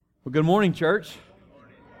Well, good morning, church.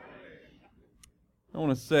 I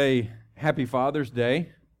want to say Happy Father's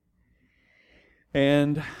Day.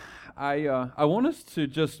 And I want us to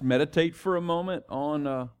just meditate for a moment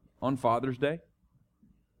on Father's Day.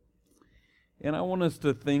 And I want us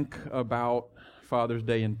to think about Father's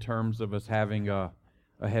Day in terms of us having a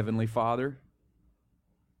Heavenly Father.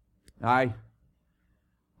 I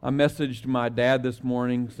messaged my dad this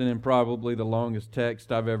morning, sent him probably the longest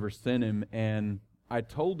text I've ever sent him, and I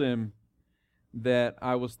told him that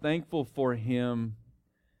I was thankful for him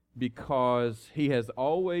because he has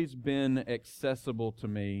always been accessible to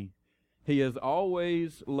me. He has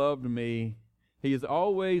always loved me. He has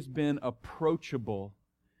always been approachable.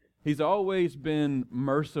 He's always been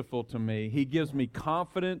merciful to me. He gives me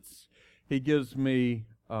confidence. He gives me,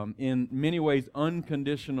 in many ways,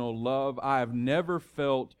 unconditional love. I have never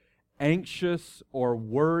felt anxious or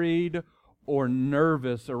worried or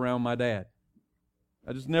nervous around my dad.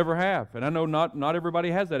 I just never have. And I know not everybody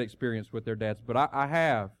has that experience with their dads, but I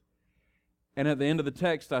have. And at the end of the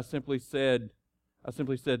text, I simply said,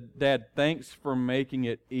 Dad, thanks for making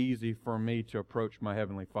it easy for me to approach my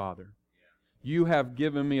Heavenly Father. You have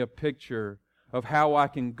given me a picture of how I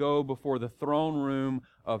can go before the throne room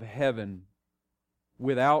of heaven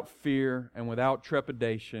without fear and without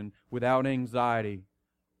trepidation, without anxiety,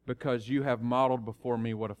 because you have modeled before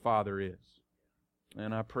me what a father is.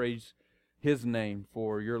 And I praise His name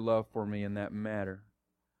for your love for me in that matter.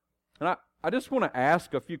 And I just want to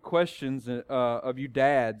ask a few questions of you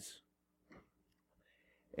dads.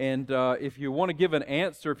 And if you want to give an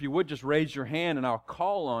answer, if you would just raise your hand and I'll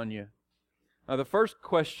call on you. The first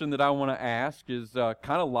question that I want to ask is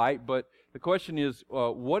kind of light, but the question is,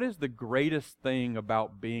 what is the greatest thing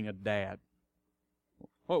about being a dad?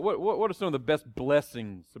 What are some of the best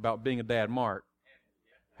blessings about being a dad, Mark?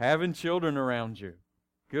 Having children around you.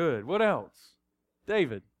 Good. What else?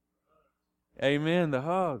 David. Amen. The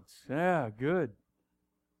hugs. Yeah, good.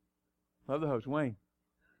 Love the hugs. Wayne.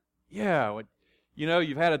 Yeah. You know,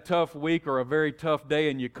 you've had a tough week or a very tough day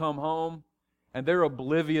and you come home and they're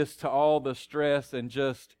oblivious to all the stress and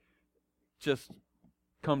just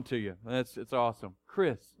come to you. It's awesome.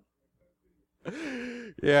 Chris.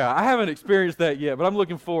 Yeah, I haven't experienced that yet, but I'm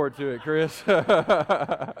looking forward to it, Chris.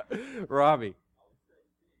 Robbie.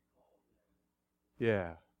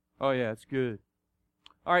 Yeah. Oh, yeah, it's good.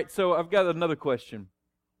 All right, so I've got another question.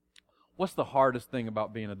 What's the hardest thing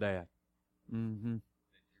about being a dad? Mm-hmm.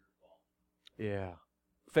 Yeah.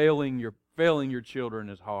 Failing your children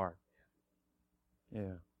is hard.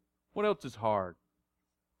 Yeah. What else is hard?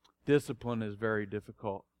 Discipline is very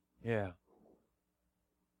difficult. Yeah.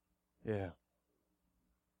 Yeah.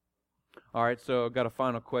 All right, so I've got a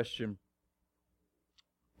final question.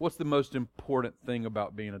 What's the most important thing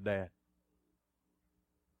about being a dad?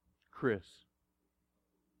 Chris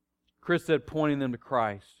said pointing them to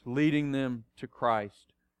Christ, leading them to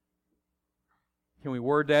Christ. Can we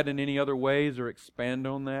word that in any other ways or expand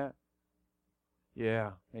on that?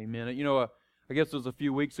 Yeah, amen. You know, I guess it was a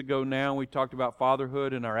few weeks ago now, we talked about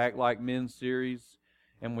fatherhood in our Act Like Men series,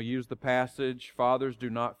 and we used the passage, "Fathers, do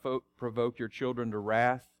not provoke your children to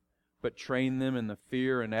wrath, but train them in the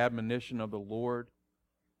fear and admonition of the Lord."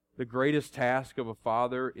 The greatest task of a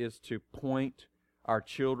father is to point our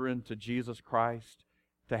children to Jesus Christ,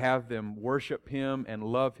 to have them worship Him and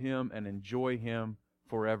love Him and enjoy Him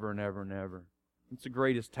forever and ever and ever. It's the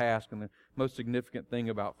greatest task and the most significant thing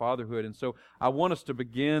about fatherhood. And so I want us to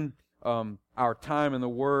begin our time in the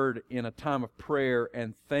Word in a time of prayer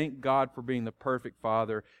and thank God for being the perfect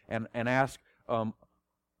Father and ask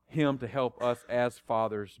Him to help us as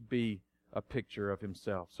fathers be a picture of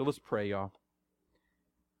Himself. So let's pray, y'all.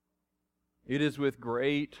 It is with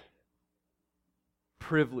great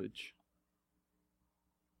privilege.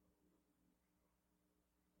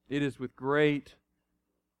 It is with great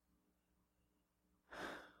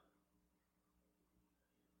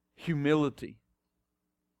humility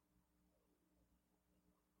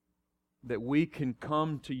that we can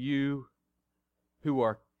come to you who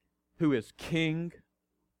is King,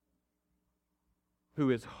 who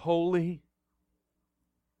is holy,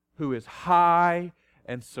 who is high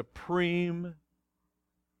and supreme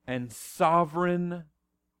and sovereign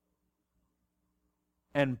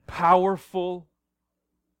and powerful.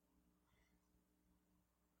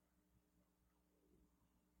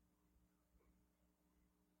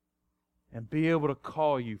 And be able to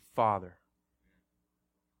call you Father.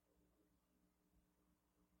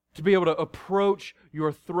 To be able to approach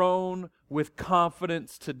your throne with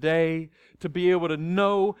confidence today. To be able to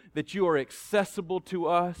know that you are accessible to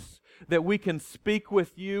us. That we can speak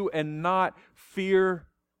with you and not fear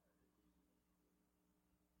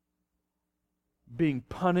being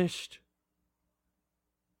punished.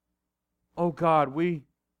 Oh God, we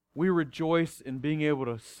rejoice in being able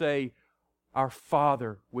to say, Our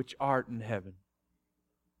Father which art in heaven.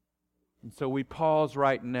 And so we pause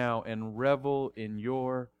right now and revel in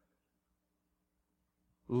Your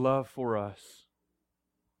love for us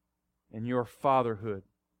and Your fatherhood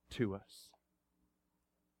to us.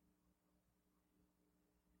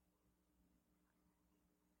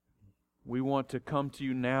 We want to come to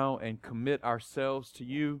You now and commit ourselves to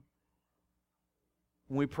You.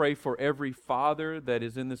 We pray for every father that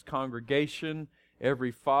is in this congregation,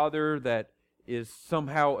 every father that is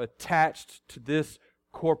somehow attached to this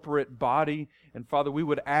corporate body. And Father, we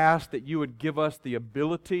would ask that You would give us the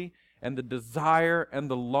ability and the desire and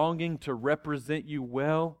the longing to represent You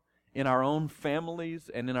well in our own families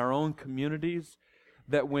and in our own communities.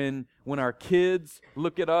 That when our kids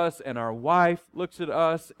look at us and our wife looks at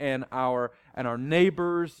us and our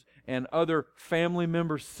neighbors and other family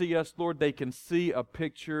members see us, Lord, they can see a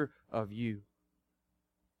picture of You.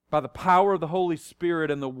 By the power of the Holy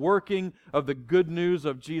Spirit and the working of the good news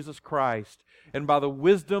of Jesus Christ, and by the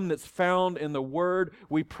wisdom that's found in the Word,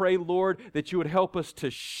 we pray, Lord, that You would help us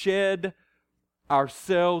to shed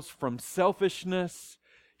ourselves from selfishness,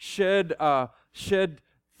 shed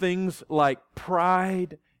things like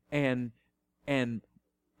pride and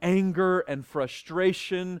anger and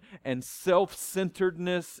frustration and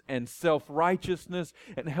self-centeredness and self-righteousness,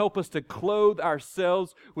 and help us to clothe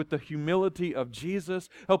ourselves with the humility of Jesus.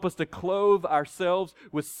 Help us to clothe ourselves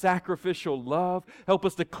with sacrificial love. Help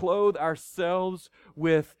us to clothe ourselves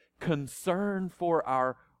with concern for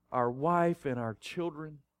our wife and our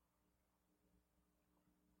children.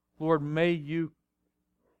 Lord, may you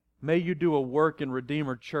do a work in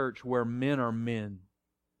Redeemer Church where men are men,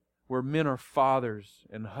 where men are fathers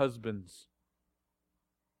and husbands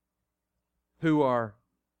who are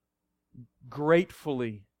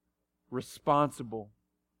gratefully responsible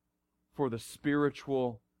for the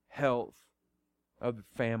spiritual health of the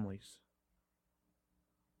families.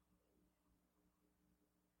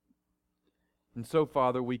 And so,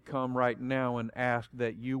 Father, we come right now and ask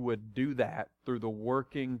that You would do that through the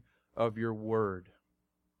working of Your Word.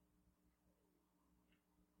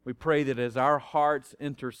 We pray that as our hearts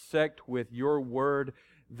intersect with Your Word,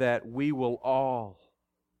 that we will all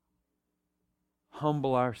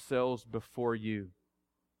humble ourselves before You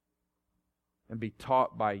and be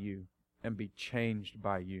taught by You and be changed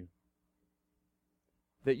by You.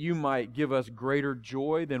 That You might give us greater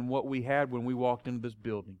joy than what we had when we walked into this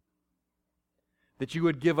building. That You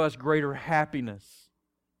would give us greater happiness.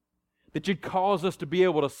 That You'd cause us to be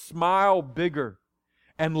able to smile bigger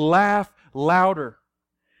and laugh louder.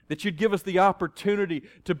 That You'd give us the opportunity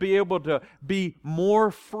to be able to be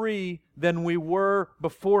more free than we were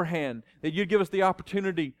beforehand. That You'd give us the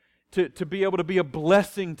opportunity to be able to be a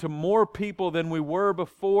blessing to more people than we were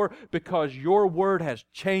before, because Your Word has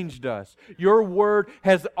changed us. Your Word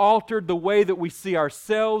has altered the way that we see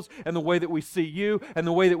ourselves and the way that we see You and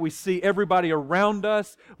the way that we see everybody around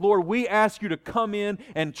us. Lord, we ask You to come in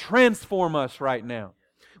and transform us right now.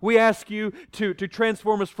 We ask You to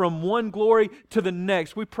transform us from one glory to the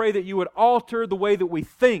next. We pray that You would alter the way that we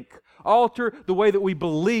think, alter the way that we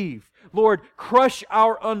believe. Lord, crush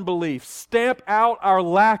our unbelief, stamp out our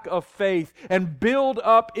lack of faith, and build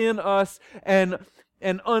up in us an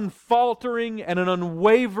unfaltering and an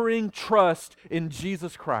unwavering trust in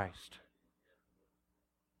Jesus Christ.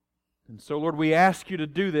 And so, Lord, we ask You to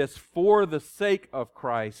do this for the sake of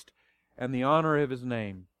Christ and the honor of His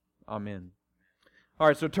name. Amen. All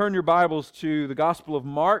right, so turn your Bibles to the Gospel of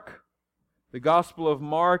Mark. The Gospel of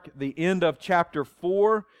Mark, the end of chapter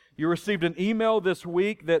 4. You received an email this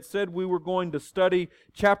week that said we were going to study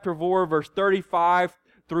chapter 4, verse 35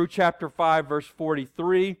 through chapter 5, verse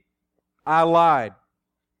 43. I lied.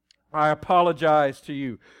 I apologize to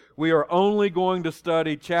you. We are only going to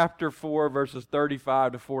study chapter 4, verses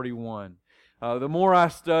 35 to 41. The more I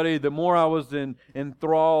studied, the more I was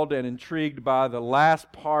enthralled and intrigued by the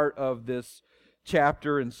last part of this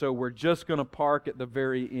chapter, and so we're just going to park at the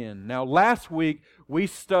very end. Now, last week we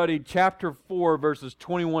studied chapter 4, verses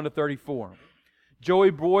 21 to 34. Joey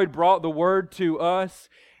Boyd brought the Word to us,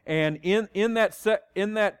 and in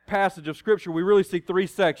that passage of Scripture, we really see three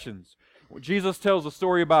sections. Jesus tells a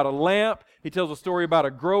story about a lamp, He tells a story about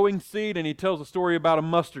a growing seed, and He tells a story about a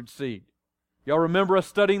mustard seed. Y'all remember us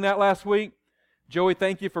studying that last week? Joey,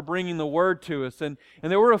 thank you for bringing the Word to us. And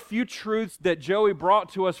there were a few truths that Joey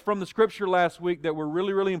brought to us from the Scripture last week that were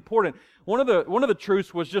really, really important. One of the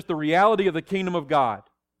truths was just the reality of the kingdom of God.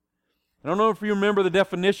 I don't know if you remember the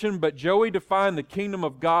definition, but Joey defined the kingdom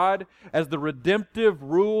of God as the redemptive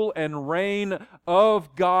rule and reign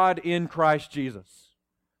of God in Christ Jesus.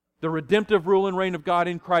 The redemptive rule and reign of God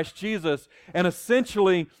in Christ Jesus. And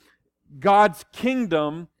essentially, God's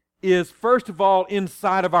kingdom is, first of all,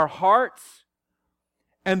 inside of our hearts,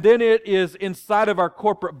 and then it is inside of our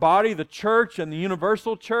corporate body, the church and the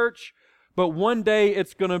universal church. But one day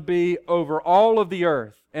it's going to be over all of the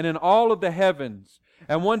earth and in all of the heavens.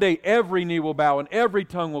 And one day every knee will bow and every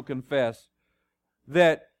tongue will confess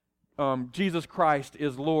that Jesus Christ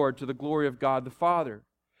is Lord, to the glory of God the Father.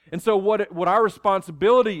 And so what our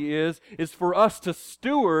responsibility is for us to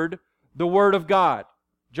steward the Word of God.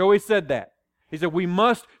 Joey said that. He said we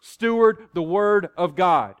must steward the Word of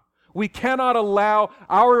God. We cannot allow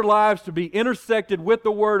our lives to be intersected with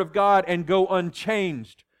the Word of God and go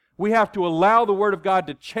unchanged. We have to allow the Word of God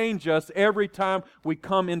to change us every time we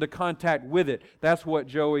come into contact with it. That's what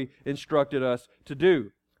Joey instructed us to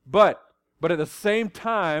do. But at the same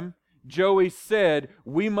time, Joey said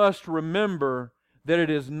we must remember that it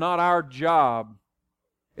is not our job,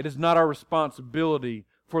 it is not our responsibility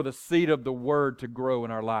for the seed of the Word to grow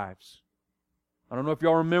in our lives. I don't know if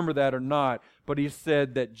y'all remember that or not, but he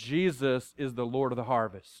said that Jesus is the Lord of the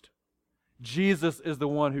harvest. Jesus is the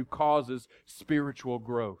one who causes spiritual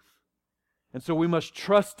growth. And so we must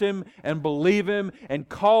trust Him and believe Him and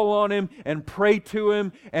call on Him and pray to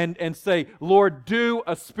Him and say, Lord, do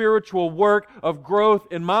a spiritual work of growth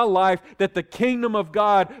in my life that the kingdom of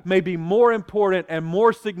God may be more important and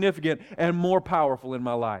more significant and more powerful in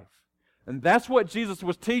my life. And that's what Jesus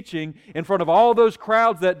was teaching in front of all those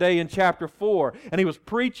crowds that day in chapter 4. And He was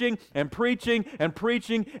preaching and preaching and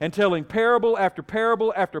preaching and telling parable after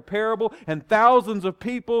parable after parable. And thousands of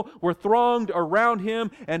people were thronged around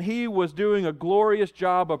Him. And He was doing a glorious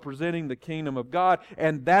job of presenting the kingdom of God.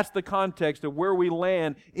 And that's the context of where we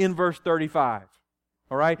land in verse 35.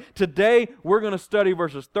 All right? Today, we're going to study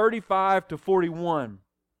verses 35 to 41.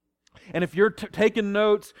 And if you're taking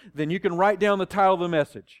notes, then you can write down the title of the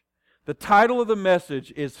message. The title of the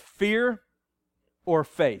message is Fear or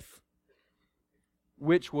Faith.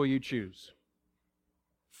 Which will you choose?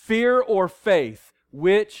 Fear or faith,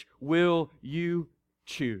 which will you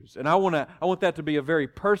choose? And I want that to be a very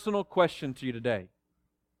personal question to you today.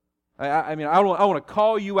 I want to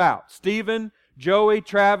call you out. Stephen, Joey,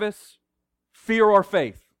 Travis, fear or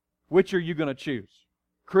faith, which are you going to choose?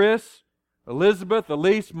 Chris, Elizabeth,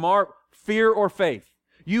 Elise, Mark, fear or faith?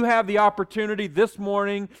 You have the opportunity this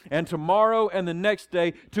morning and tomorrow and the next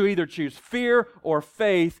day to either choose fear or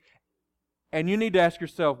faith, and you need to ask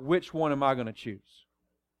yourself, which one am I going to choose?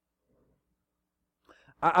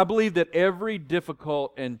 I believe that every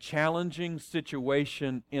difficult and challenging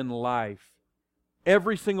situation in life,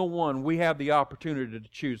 every single one, we have the opportunity to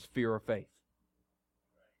choose fear or faith.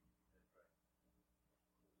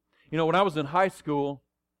 You know, when I was in high school,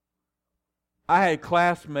 I had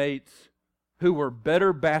classmates who were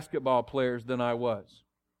better basketball players than I was.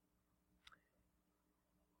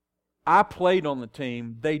 I played on the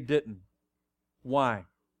team, they didn't. Why?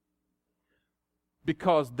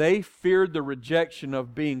 Because they feared the rejection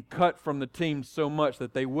of being cut from the team so much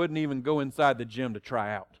that they wouldn't even go inside the gym to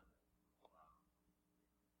try out.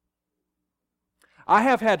 I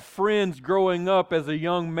have had friends growing up as a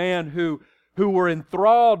young man who were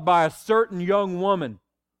enthralled by a certain young woman.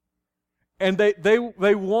 And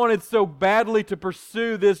they wanted so badly to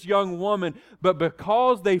pursue this young woman, but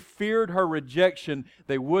because they feared her rejection,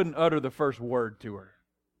 they wouldn't utter the first word to her.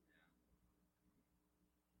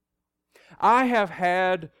 I have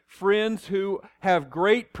had friends who have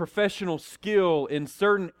great professional skill in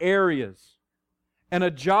certain areas, and a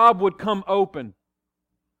job would come open.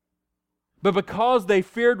 But because they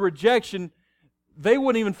feared rejection, they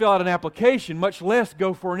wouldn't even fill out an application, much less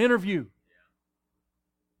go for an interview.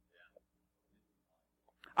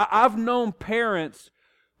 I've known parents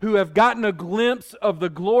who have gotten a glimpse of the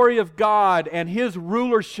glory of God and His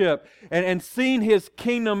rulership and seen His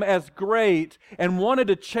kingdom as great and wanted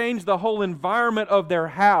to change the whole environment of their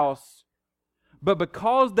house. But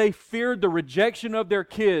because they feared the rejection of their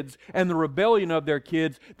kids and the rebellion of their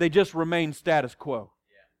kids, they just remained status quo.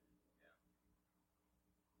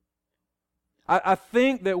 I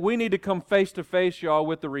think that we need to come face to face, y'all,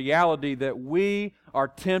 with the reality that we are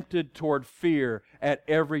tempted toward fear at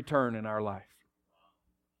every turn in our life.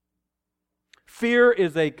 Fear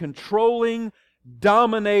is a controlling,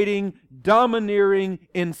 dominating, domineering,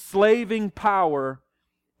 enslaving power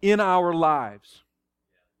in our lives.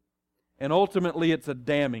 And ultimately, it's a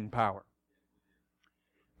damning power.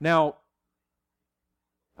 Now,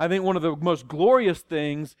 I think one of the most glorious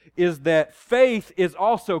things is that faith is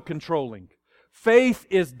also controlling. Faith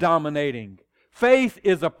is dominating. Faith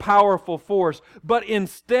is a powerful force. But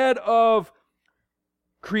instead of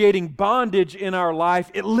creating bondage in our life,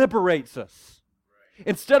 it liberates us.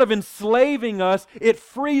 Instead of enslaving us, it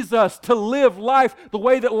frees us to live life the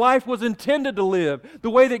way that life was intended to live, the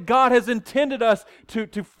way that God has intended us to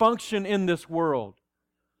function in this world.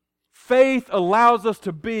 Faith allows us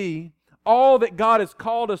to be all that God has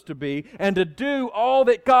called us to be, and to do all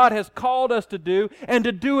that God has called us to do, and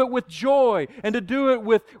to do it with joy, and to do it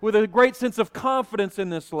with a great sense of confidence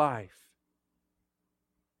in this life.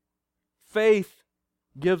 Faith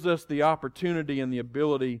gives us the opportunity and the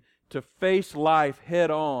ability to face life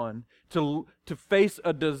head on, to face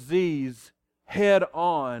a disease head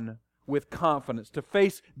on with confidence, to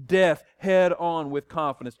face death head on with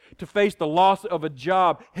confidence, to face the loss of a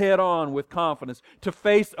job head on with confidence, to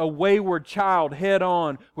face a wayward child head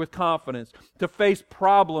on with confidence, to face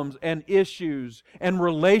problems and issues and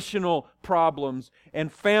relational problems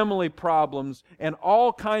and family problems and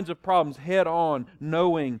all kinds of problems head on,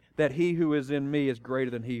 knowing that He who is in me is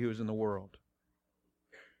greater than he who is in the world.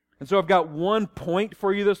 And so I've got one point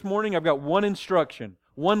for you this morning. I've got one instruction,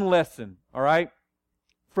 one lesson, all right,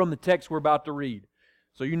 from the text we're about to read.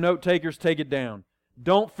 So you note takers, take it down.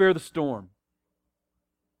 Don't fear the storm.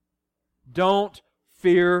 Don't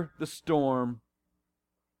fear the storm.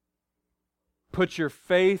 Put your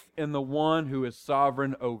faith in the one who is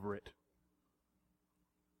sovereign over it.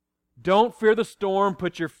 Don't fear the storm.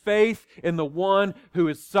 Put your faith in the one who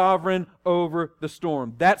is sovereign over the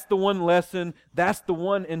storm. That's the one lesson. That's the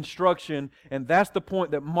one instruction. And that's the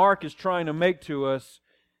point that Mark is trying to make to us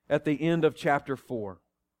at the end of chapter 4.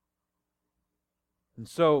 And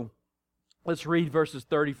so, let's read verses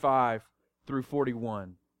 35 through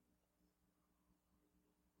 41.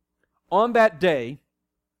 On that day,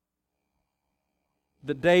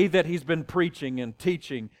 the day that He's been preaching and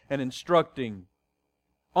teaching and instructing,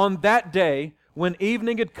 on that day, when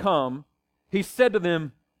evening had come, He said to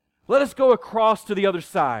them, "Let us go across to the other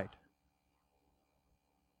side."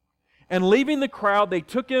 And leaving the crowd, they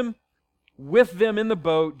took Him with them in the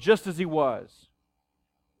boat, just as He was.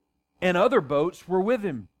 And other boats were with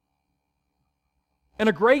Him. And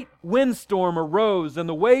a great windstorm arose, and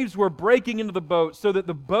the waves were breaking into the boat, so that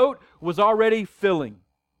the boat was already filling.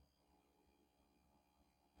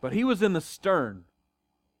 But He was in the stern,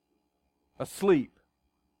 asleep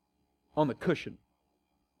on the cushion.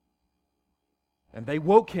 And they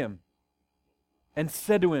woke Him and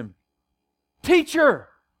said to Him, "Teacher,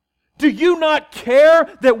 do you not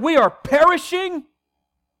care that we are perishing?"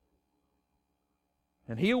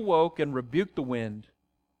 And He awoke and rebuked the wind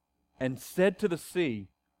and said to the sea,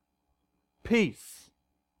 "Peace,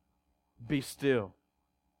 be still."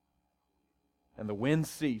 And the wind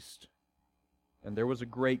ceased, and there was a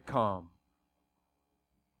great calm.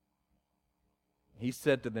 He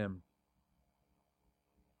said to them,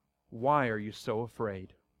 "Why are you so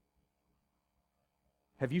afraid?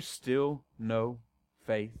 Have you still no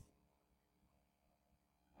faith?"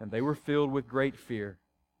 And they were filled with great fear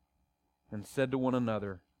and said to one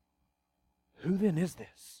another, "Who then is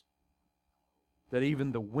this, that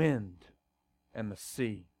even the wind and the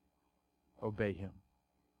sea obey Him?"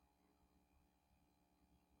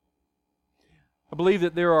 I believe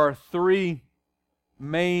that there are three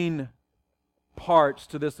main parts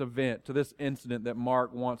to this event, to this incident that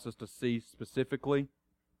Mark wants us to see specifically.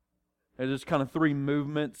 There's just kind of three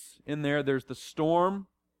movements in there. There's the storm,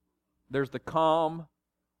 there's the calm,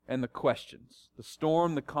 and the questions. The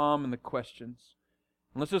storm, the calm, and the questions.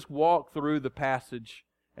 And let's just walk through the passage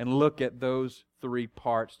and look at those three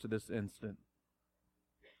parts to this incident.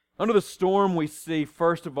 Under the storm, we see,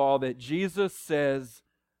 first of all, that Jesus says,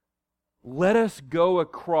 "Let us go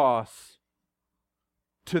across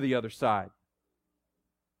to the other side."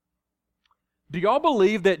 Do y'all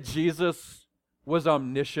believe that Jesus was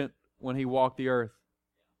omniscient when He walked the earth?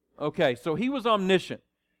 Okay, so He was omniscient.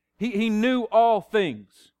 He knew all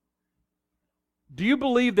things. Do you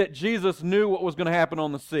believe that Jesus knew what was going to happen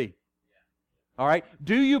on the sea? All right.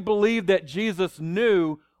 Do you believe that Jesus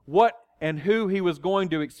knew what and who He was going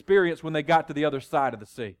to experience when they got to the other side of the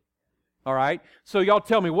sea? All right. So y'all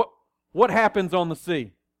tell me, what happens on the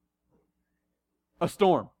sea? A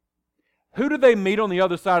storm. Who do they meet on the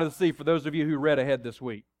other side of the sea, for those of you who read ahead this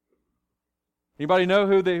week? Anybody know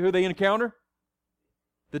who they encounter?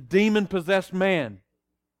 The demon-possessed man.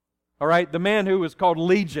 All right, the man who is called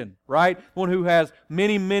Legion, right? One who has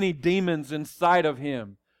many, many demons inside of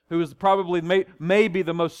him, who is probably maybe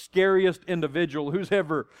the most scariest individual who's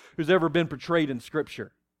ever been portrayed in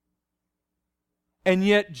Scripture. And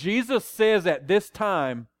yet Jesus says at this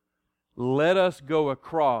time, "Let us go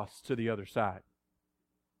across to the other side."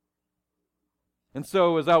 And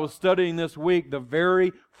so as I was studying this week, the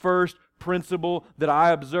very first principle that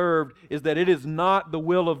I observed is that it is not the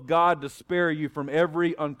will of God to spare you from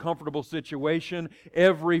every uncomfortable situation,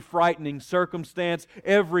 every frightening circumstance,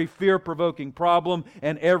 every fear-provoking problem,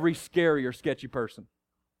 and every scary or sketchy person.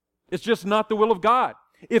 It's just not the will of God.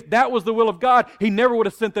 If that was the will of God, He never would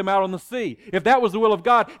have sent them out on the sea. If that was the will of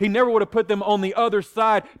God, He never would have put them on the other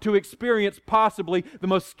side to experience possibly the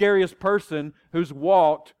most scariest person who's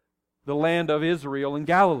walked the land of Israel and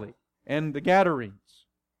Galilee and the Gadarenes.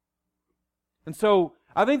 And so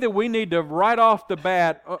I think that we need to, right off the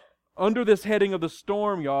bat, under this heading of the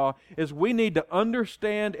storm, y'all, is we need to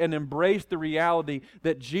understand and embrace the reality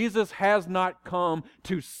that Jesus has not come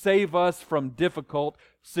to save us from difficult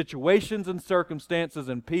situations and circumstances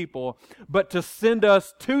and people, but to send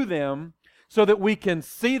us to them so that we can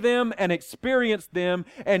see them and experience them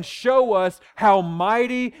and show us how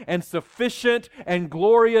mighty and sufficient and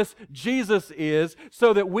glorious Jesus is,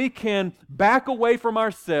 so that we can back away from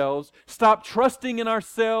ourselves, stop trusting in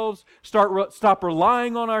ourselves, stop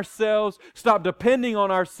relying on ourselves, stop depending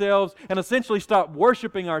on ourselves, and essentially stop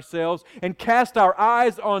worshiping ourselves and cast our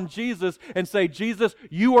eyes on Jesus and say, Jesus,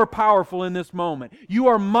 You are powerful in this moment. You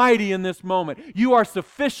are mighty in this moment. You are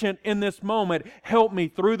sufficient in this moment. Help me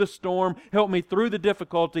through the storm. Help me through the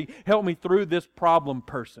difficulty. Help me through this problem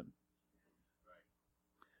person.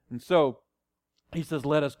 And so, he says,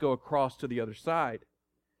 let us go across to the other side.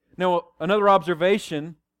 Now, another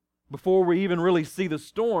observation, before we even really see the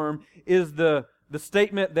storm, is the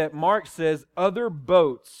statement that Mark says, other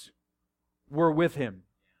boats were with him.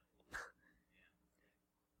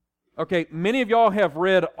 Okay, many of y'all have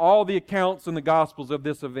read all the accounts in the Gospels of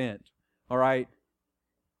this event. All right?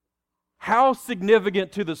 How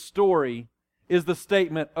significant to the story is the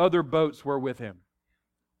statement, other boats were with him?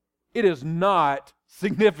 It is not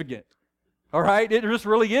significant. All right? It just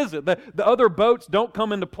really isn't. The other boats don't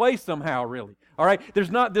come into play somehow, really. All right? There's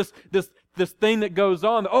not this thing that goes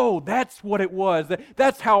on. Oh, that's what it was.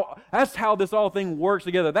 That's how this all thing works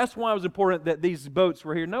together. That's why it was important that these boats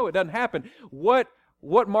were here. No, it doesn't happen. What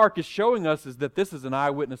Mark is showing us is that this is an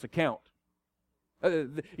eyewitness account.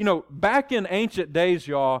 Back in ancient days,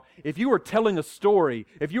 y'all, if you were telling a story,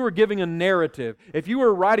 if you were giving a narrative, if you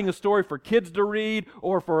were writing a story for kids to read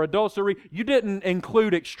or for adults to read, you didn't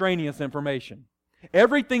include extraneous information.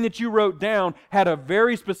 Everything that you wrote down had a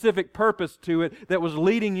very specific purpose to it that was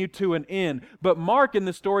leading you to an end. But Mark in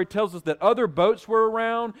this story tells us that other boats were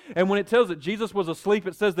around, and when it tells that Jesus was asleep,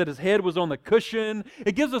 it says that His head was on the cushion.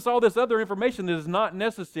 It gives us all this other information that is not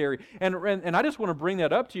necessary. And I just want to bring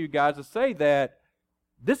that up to you guys to say that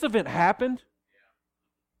this event happened.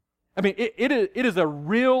 I mean, it is a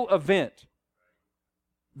real event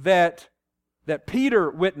that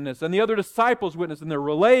Peter witnessed and the other disciples witnessed, and they're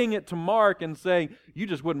relaying it to Mark and saying, you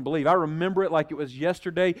just wouldn't believe. I remember it like it was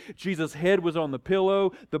yesterday. Jesus' head was on the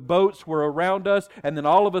pillow. The boats were around us. And then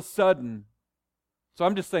all of a sudden, so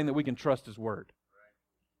I'm just saying that we can trust His Word.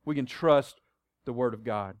 We can trust the Word of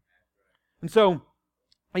God. And so,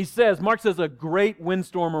 Mark says, a great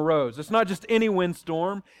windstorm arose. It's not just any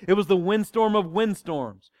windstorm. It was the windstorm of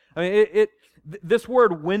windstorms. I mean, this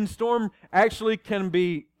word windstorm actually can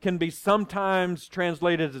be sometimes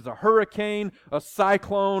translated as a hurricane, a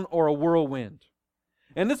cyclone, or a whirlwind.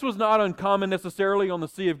 And this was not uncommon necessarily on the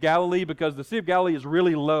Sea of Galilee, because the Sea of Galilee is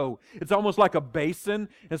really low. It's almost like a basin.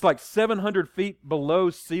 It's like 700 feet below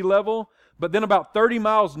sea level. But then about 30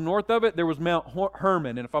 miles north of it, there was Mount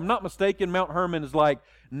Hermon. And if I'm not mistaken, Mount Hermon is like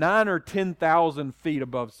 9,000 or 10,000 feet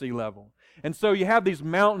above sea level. And so you have these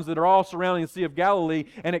mountains that are all surrounding the Sea of Galilee,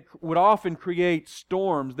 and it would often create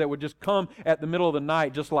storms that would just come at the middle of the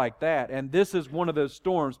night just like that. And this is one of those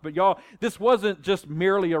storms. But y'all, this wasn't just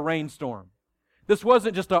merely a rainstorm. This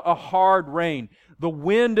wasn't just a hard rain. The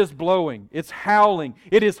wind is blowing. It's howling.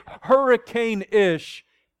 It is hurricane-ish.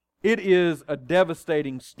 It is a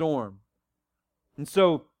devastating storm. And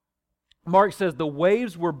so Mark says the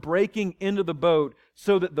waves were breaking into the boat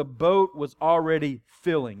so that the boat was already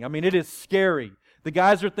filling. I mean, it is scary. The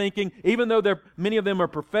guys are thinking, even though many of them are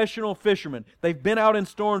professional fishermen, they've been out in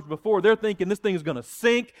storms before, they're thinking this thing is going to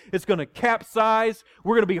sink, it's going to capsize,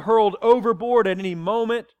 we're going to be hurled overboard at any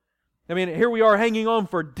moment. I mean, here we are hanging on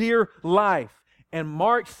for dear life. And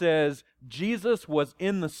Mark says Jesus was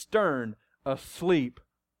in the stern, asleep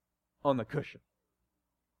on the cushion.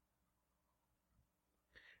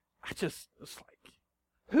 It's like,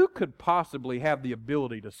 who could possibly have the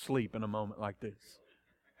ability to sleep in a moment like this?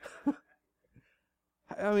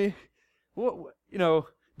 I mean,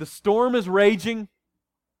 the storm is raging.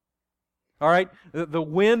 All right, the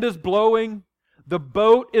wind is blowing. The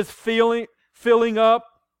boat is filling up.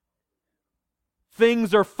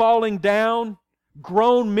 Things are falling down.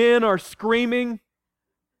 Grown men are screaming,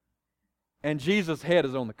 and Jesus' head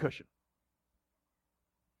is on the cushion.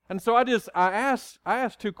 And so I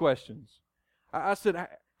asked two questions. I said,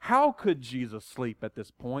 how could Jesus sleep at this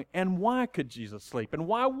point? And why could Jesus sleep? And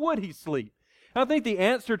why would He sleep? And I think the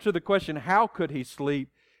answer to the question, how could He sleep,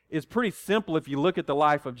 is pretty simple if you look at the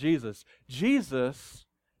life of Jesus. Jesus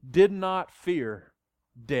did not fear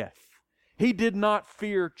death. He did not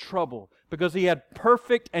fear trouble because He had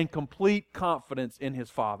perfect and complete confidence in His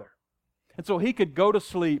Father. And so He could go to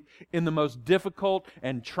sleep in the most difficult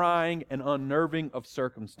and trying and unnerving of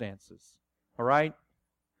circumstances. All right?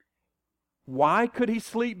 Why could He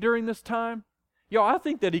sleep during this time? I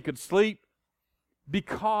think that He could sleep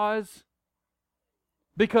because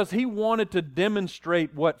He wanted to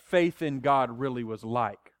demonstrate what faith in God really was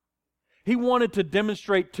like. He wanted to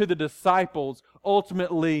demonstrate to the disciples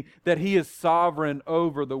ultimately that He is sovereign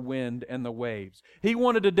over the wind and the waves. He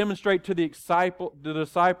wanted to demonstrate to the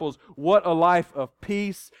disciples what a life of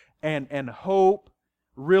peace and hope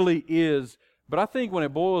really is. But I think when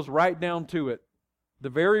it boils right down to it, the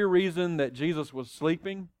very reason that Jesus was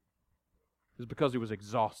sleeping is because He was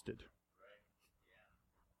exhausted.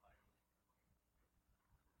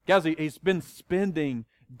 Guys, He's been spending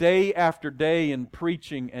day after day in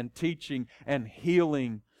preaching and teaching and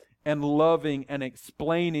healing and loving and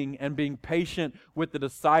explaining and being patient with the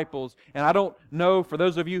disciples. And I don't know, for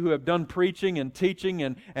those of you who have done preaching and teaching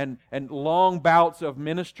and long bouts of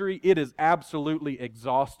ministry, it is absolutely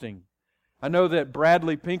exhausting. I know that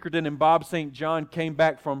Bradley Pinkerton and Bob St. John came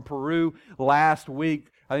back from Peru last week.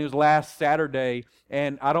 I think it was last Saturday.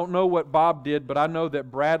 And I don't know what Bob did, but I know that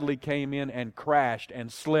Bradley came in and crashed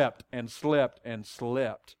and slept and slept and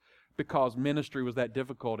slept because ministry was that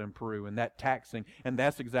difficult in Peru and that taxing. And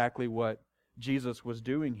that's exactly what Jesus was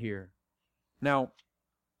doing here. Now,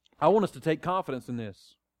 I want us to take confidence in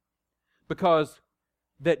this because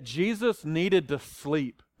that Jesus needed to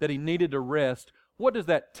sleep, that He needed to rest. What does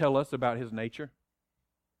that tell us about His nature?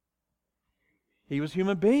 He was a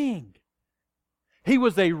human being. He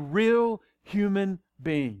was a real human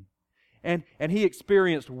being. And He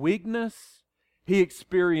experienced weakness. He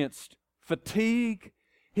experienced fatigue.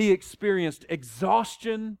 He experienced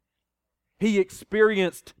exhaustion. He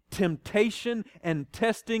experienced temptation and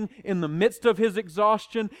testing in the midst of His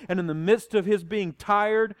exhaustion and in the midst of His being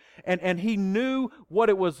tired. And He knew what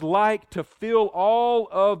it was like to feel all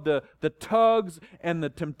of the tugs and the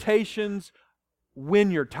temptations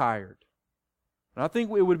when you're tired. And I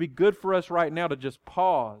think it would be good for us right now to just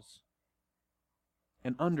pause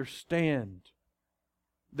and understand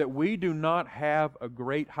that we do not have a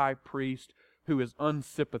great high priest who is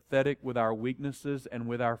unsympathetic with our weaknesses and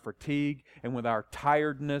with our fatigue and with our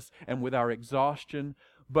tiredness and with our exhaustion,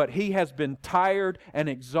 but He has been tired and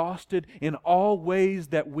exhausted in all ways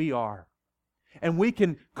that we are. And we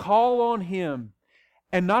can call on Him.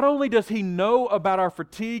 And not only does He know about our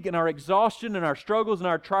fatigue and our exhaustion and our struggles and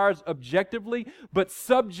our trials objectively, but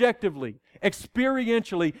subjectively,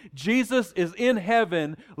 experientially, Jesus is in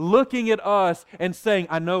heaven looking at us and saying,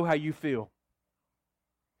 I know how you feel.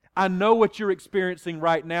 I know what you're experiencing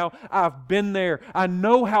right now. I've been there. I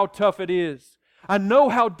know how tough it is. I know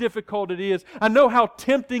how difficult it is. I know how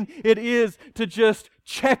tempting it is to just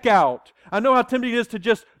check out. I know how tempting it is to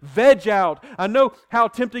just veg out. I know how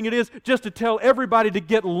tempting it is just to tell everybody to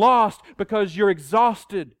get lost because you're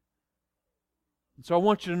exhausted. And so I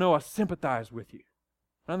want you to know I sympathize with you.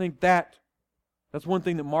 And I think that's one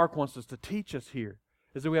thing that Mark wants us to teach us here,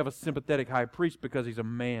 is that we have a sympathetic high priest because He's a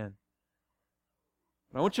man.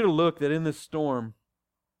 And I want you to look that in this storm,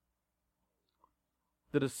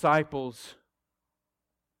 the disciples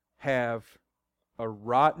have a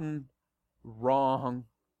rotten, wrong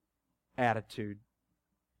attitude.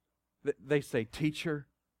 They say, Teacher,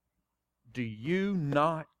 do you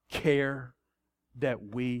not care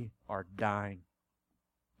that we are dying,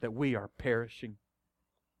 that we are perishing?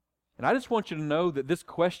 And I just want you to know that this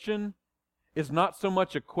question is not so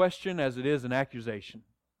much a question as it is an accusation.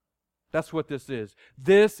 That's what this is.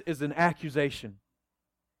 This is an accusation.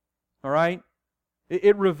 All right?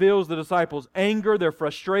 It reveals the disciples' anger, their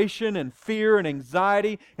frustration and fear and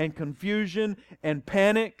anxiety and confusion and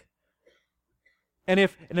panic. And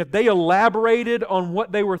if they elaborated on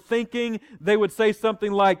what they were thinking, they would say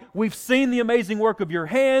something like, we've seen the amazing work of your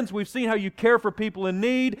hands. We've seen how you care for people in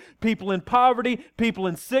need, people in poverty, people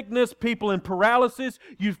in sickness, people in paralysis.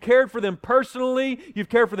 You've cared for them personally. You've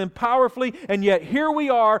cared for them powerfully. And yet here we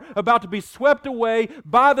are about to be swept away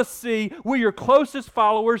by the sea. We're your closest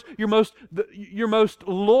followers, your most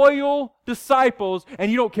loyal disciples, and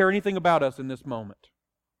you don't care anything about us in this moment.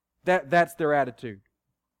 That's their attitude.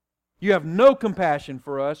 You have no compassion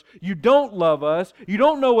for us. You don't love us. You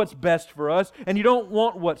don't know what's best for us. And you don't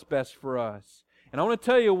want what's best for us. And I want to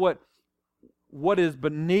tell you what is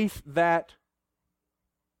beneath that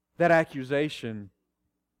accusation.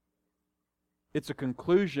 It's a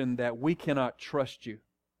conclusion that we cannot trust you.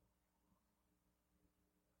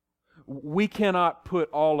 We cannot put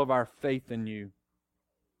all of our faith in you.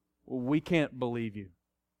 We can't believe you.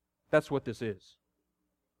 That's what this is.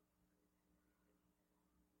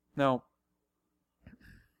 Now,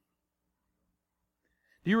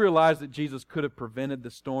 do you realize that Jesus could have prevented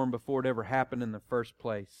the storm before it ever happened in the first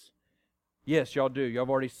place? Yes, y'all do. Y'all have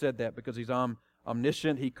already said that because He's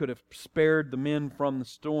omniscient. He could have spared the men from the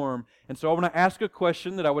storm. And so I want to ask a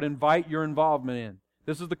question that I would invite your involvement in.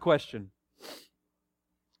 This is the question.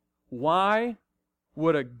 Why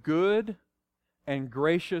would a good and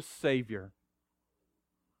gracious Savior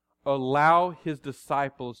allow His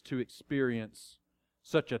disciples to experience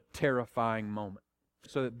such a terrifying moment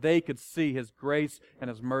so that they could see His grace and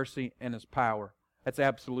His mercy and His power? That's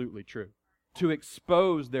absolutely true. To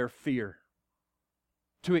expose their fear.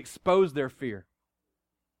 To expose their fear.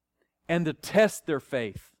 And to test their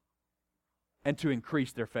faith. And to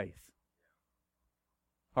increase their faith.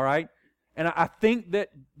 All right? And I think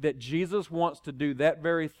that Jesus wants to do that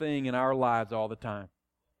very thing in our lives all the time.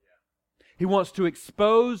 He wants to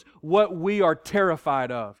expose what we are terrified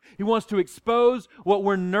of. He wants to expose what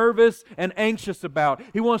we're nervous and anxious about.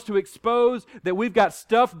 He wants to expose that we've got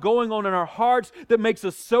stuff going on in our hearts that makes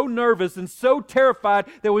us so nervous and so terrified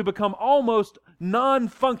that we become almost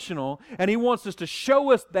non-functional. And He wants us to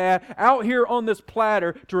show us that out here on this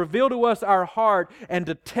platter to reveal to us our heart and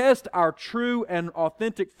to test our true and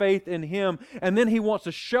authentic faith in Him. And then He wants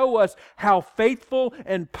to show us how faithful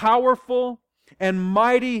and powerful and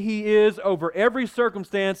mighty He is over every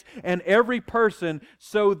circumstance and every person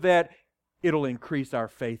so that it'll increase our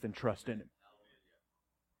faith and trust in Him.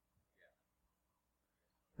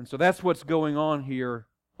 And so that's what's going on here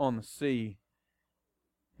on the sea.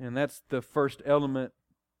 And that's the first element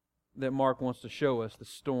that Mark wants to show us, the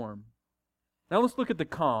storm. Now let's look at the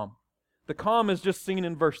calm. The calm is just seen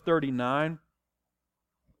in verse 39. It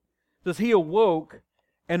says, He awoke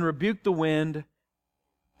and rebuked the wind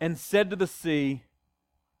and said to the sea,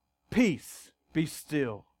 Peace, be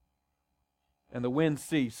still. And the wind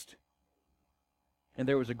ceased, and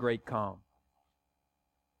there was a great calm.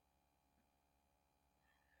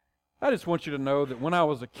 I just want you to know that when I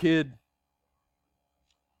was a kid,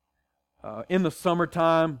 in the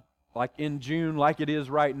summertime, like in June, like it is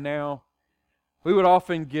right now, we would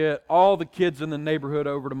often get all the kids in the neighborhood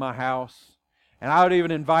over to my house. And I would even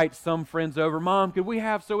invite some friends over. Mom, could we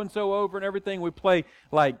have so-and-so over and everything? We play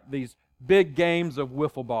like these big games of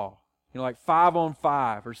wiffle ball. You know, like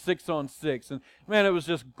 5-on-5 or 6-on-6. And man, it was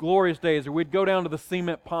just glorious days. Or we'd go down to the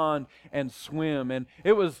cement pond and swim. And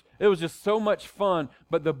it was just so much fun.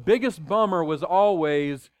 But the biggest bummer was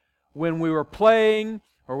always when we were playing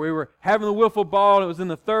or we were having the wiffle ball and it was in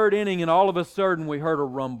the third inning and all of a sudden we heard a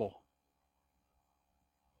rumble.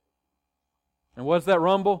 And what's that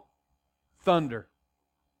rumble? Thunder.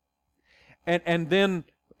 And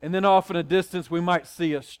then off in a distance we might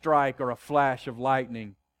see a strike or a flash of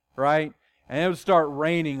lightning, right? And it would start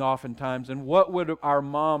raining oftentimes. And what would our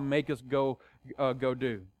mom make us go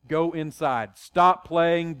do? Go inside. Stop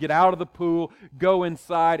playing, get out of the pool, go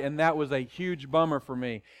inside. And that was a huge bummer for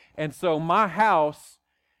me. And so my house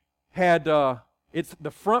had the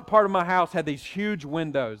front part of my house had these huge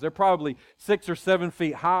windows. They're probably 6 or 7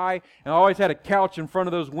 feet high. And I always had a couch in front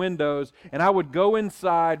of those windows. And I would go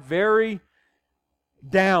inside very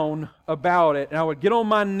down about it. And I would get on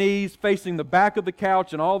my knees facing the back of the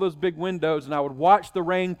couch and all those big windows. And I would watch the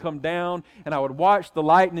rain come down. And I would watch the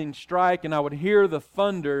lightning strike. And I would hear the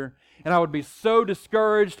thunder. And I would be so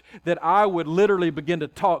discouraged that I would literally begin to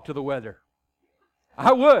talk to the weather.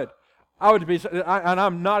 I would be, and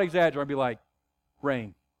I'm not exaggerating. I'd be like,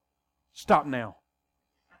 rain, stop now.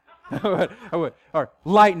 I would. Or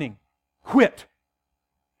lightning, quit.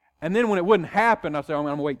 And then when it wouldn't happen, I'd say, I'm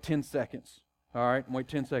going to wait 10 seconds. All right, wait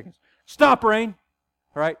 10 seconds. Stop, rain.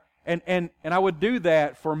 All right, and I would do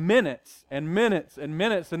that for minutes and minutes and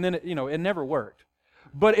minutes, and then it never worked.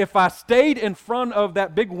 But if I stayed in front of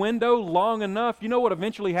that big window long enough, you know what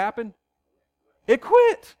eventually happened? It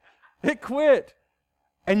quit. It quit.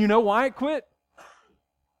 And you know why it quit?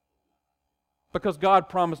 Because God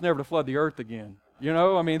promised never to flood the earth again.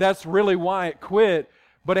 That's really why it quit.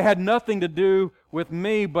 But it had nothing to do with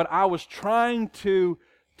me, but I was trying to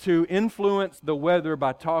influence the weather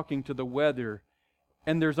by talking to the weather.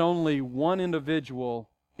 And there's only one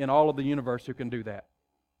individual in all of the universe who can do that.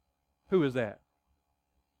 Who is that?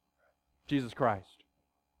 Jesus Christ.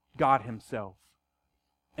 God Himself.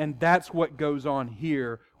 And that's what goes on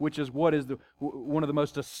here, which is what is one of the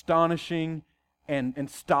most astonishing and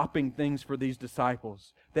stopping things for these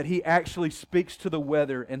disciples. That He actually speaks to the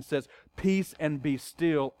weather and says, "Peace and be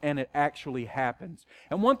still," and it actually happens.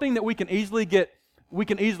 And one thing that we can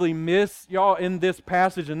easily miss, y'all, in this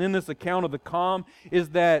passage and in this account of the calm is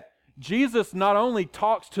that Jesus not only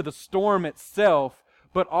talks to the storm itself,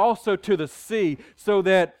 but also to the sea, so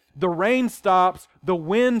that the rain stops, the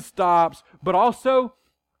wind stops, but also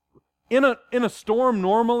in a storm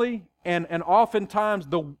normally, and oftentimes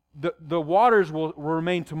the waters will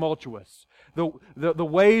remain tumultuous. The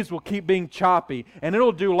waves will keep being choppy, and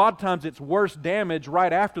it'll do a lot of times its worst damage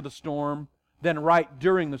right after the storm than right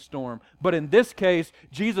during the storm. But in this case,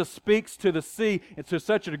 Jesus speaks to the sea to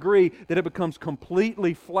such a degree that it becomes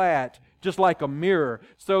completely flat, just like a mirror,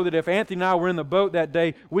 so that if Anthony and I were in the boat that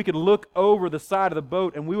day, we could look over the side of the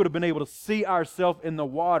boat and we would have been able to see ourselves in the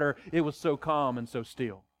water. It was so calm and so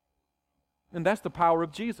still. And that's the power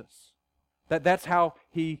of Jesus. That's how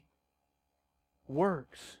He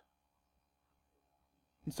works.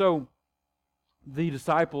 And so the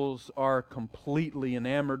disciples are completely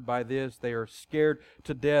enamored by this. They are scared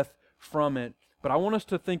to death from it. But I want us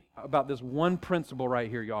to think about this one principle right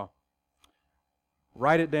here, y'all.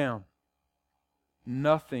 Write it down.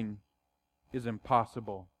 Nothing is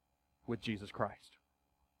impossible with Jesus Christ.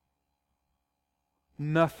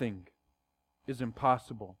 Nothing is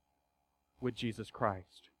impossible with Jesus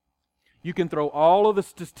Christ. You can throw all of the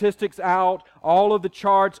statistics out, all of the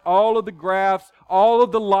charts, all of the graphs, all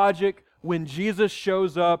of the logic when Jesus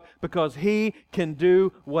shows up, because He can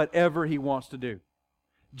do whatever He wants to do.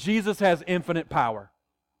 Jesus has infinite power.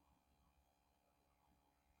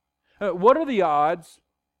 What are the odds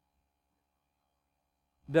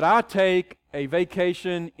that I take a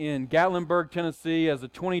vacation in Gatlinburg, Tennessee as a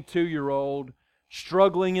 22-year-old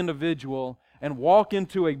struggling individual and walk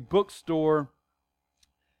into a bookstore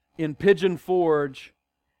in Pigeon Forge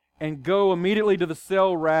and go immediately to the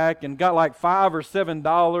sale rack and got like $5 or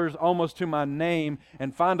 $7 almost to my name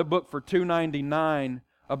and find a book for $2.99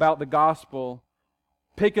 about the gospel,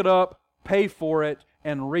 pick it up, pay for it,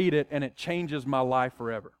 and read it, and it changes my life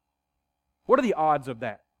forever? What are the odds of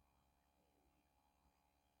that?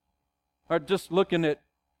 Or just looking at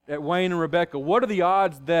Wayne and Rebecca, what are the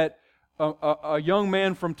odds that a young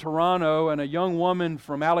man from Toronto and a young woman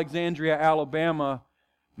from Alexandria, Alabama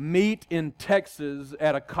meet in Texas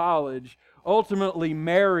at a college, ultimately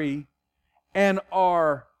marry, and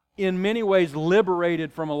are in many ways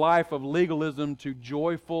liberated from a life of legalism to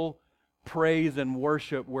joyful praise and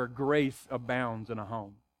worship where grace abounds in a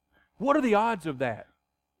home? What are the odds of that?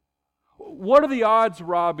 What are the odds,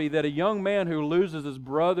 Robbie, that a young man who loses his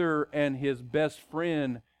brother and his best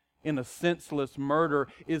friend in a senseless murder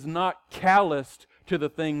is not calloused to the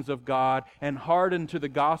things of God and hardened to the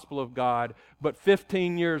gospel of God, but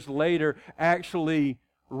 15 years later actually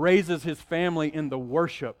raises his family in the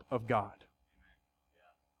worship of God?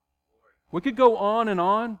 We could go on and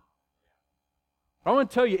on. I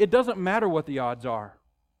want to tell you, it doesn't matter what the odds are,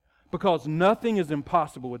 because nothing is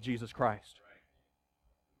impossible with Jesus Christ.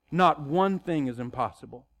 Not one thing is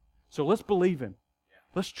impossible. So let's believe Him.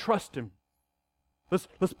 Let's trust Him.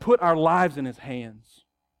 Let's put our lives in His hands.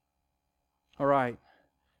 All right.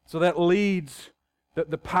 So that leads,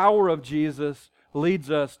 the power of Jesus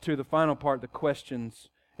leads us to the final part, the questions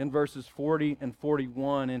in verses 40 and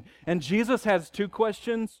 41. And Jesus has two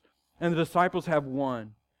questions, and the disciples have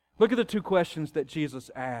one. Look at the two questions that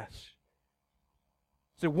Jesus asks.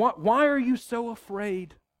 So why are you so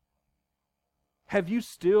afraid? Have you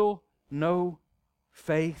still no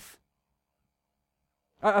faith?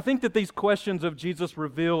 I think that these questions of Jesus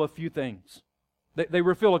reveal a few things. They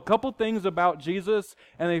reveal a couple things about Jesus,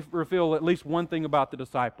 and they reveal at least one thing about the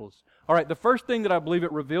disciples. All right, the first thing that I believe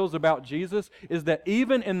it reveals about Jesus is that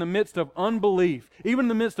even in the midst of unbelief, even in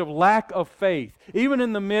the midst of lack of faith, even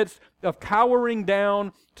in the midst of cowering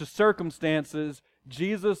down to circumstances,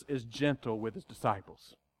 Jesus is gentle with His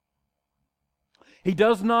disciples. He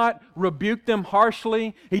does not rebuke them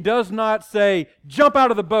harshly. He does not say, jump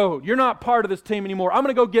out of the boat. You're not part of this team anymore. I'm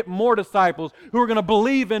going to go get more disciples who are going to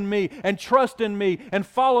believe in me and trust in me and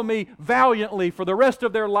follow me valiantly for the rest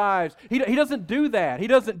of their lives. He doesn't do that. He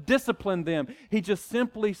doesn't discipline them. He just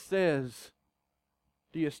simply says,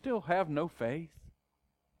 do you still have no faith?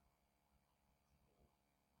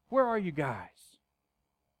 Where are you guys?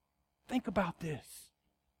 Think about this.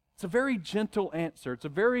 It's a very gentle answer. It's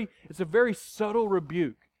a very subtle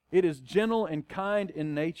rebuke. It is gentle and kind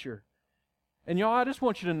in nature. And y'all, I just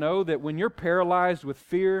want you to know that when you're paralyzed with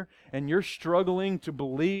fear and you're struggling to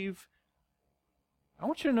believe, I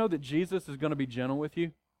want you to know that Jesus is going to be gentle with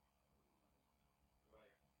you.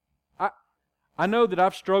 I know that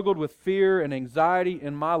I've struggled with fear and anxiety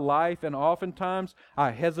in my life, and oftentimes I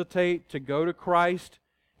hesitate to go to Christ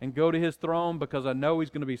and go to His throne because I know He's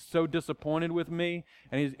going to be so disappointed with me,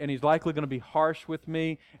 and He's likely going to be harsh with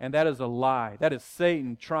me, and that is a lie. That is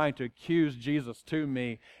Satan trying to accuse Jesus to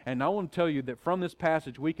me. And I want to tell you that from this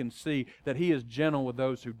passage we can see that He is gentle with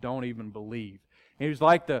those who don't even believe. And He's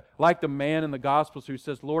like the man in the Gospels who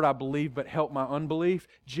says, Lord, I believe, but help my unbelief.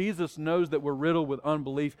 Jesus knows that we're riddled with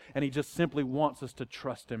unbelief, and He just simply wants us to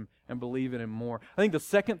trust Him and believe in Him more. I think the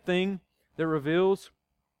second thing that reveals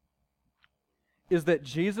is that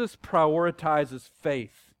Jesus prioritizes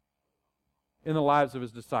faith in the lives of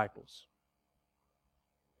His disciples.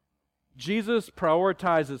 Jesus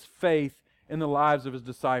prioritizes faith in the lives of His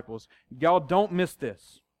disciples. Y'all, don't miss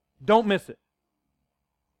this. Don't miss it.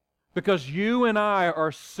 Because you and I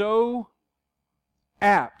are so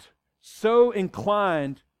apt, so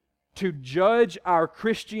inclined to judge our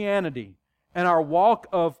Christianity and our walk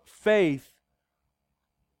of faith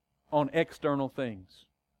on external things.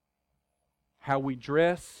 How we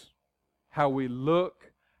dress, how we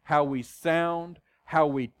look, how we sound, how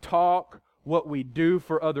we talk, what we do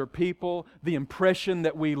for other people, the impression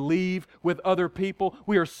that we leave with other people.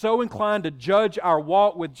 We are so inclined to judge our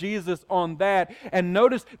walk with Jesus on that. And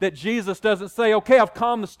notice that Jesus doesn't say, okay, I've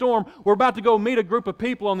calmed the storm. We're about to go meet a group of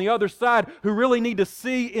people on the other side who really need to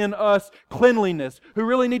see in us cleanliness, who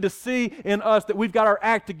really need to see in us that we've got our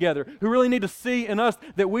act together, who really need to see in us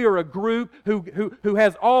that we are a group who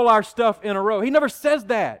has all our stuff in a row. He never says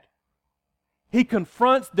that. He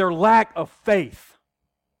confronts their lack of faith.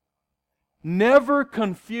 Never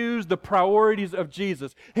confuse the priorities of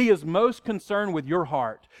Jesus. He is most concerned with your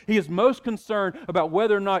heart. He is most concerned about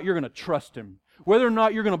whether or not you're going to trust Him, whether or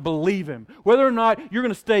not you're going to believe Him, whether or not you're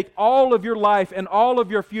going to stake all of your life and all of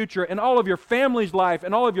your future and all of your family's life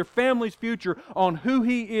and all of your family's future on who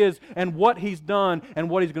He is and what He's done and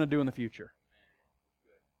what He's going to do in the future.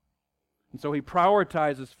 And so He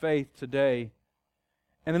prioritizes faith today.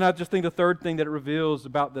 And then I just think the third thing that it reveals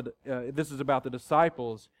about this is about the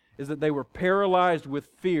disciples is that they were paralyzed with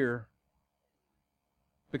fear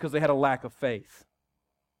because they had a lack of faith.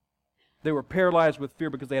 They were paralyzed with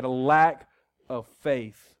fear because they had a lack of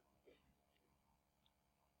faith.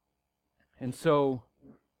 And so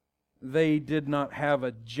they did not have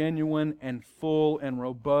a genuine and full and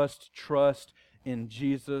robust trust in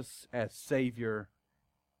Jesus as Savior.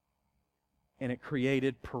 And it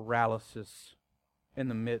created paralysis in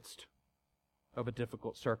the midst of a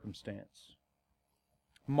difficult circumstance.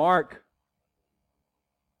 Mark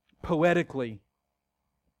poetically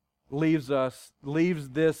leaves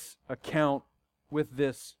this account with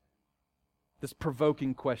this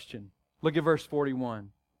provoking question. Look at verse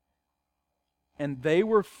 41. And they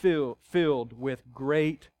were filled with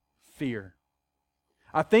great fear.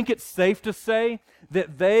 I think it's safe to say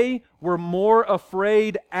that they were more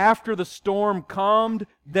afraid after the storm calmed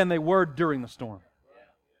than they were during the storm.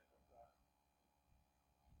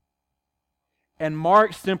 And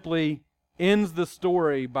Mark simply ends the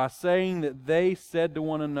story by saying that they said to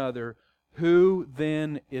one another, "Who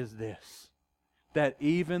then is this, that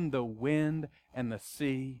even the wind and the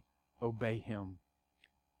sea obey Him?"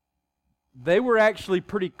 They were actually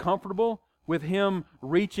pretty comfortable with Him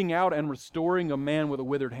reaching out and restoring a man with a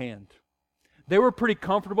withered hand. They were pretty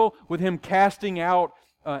comfortable with Him casting out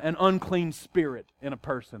an unclean spirit in a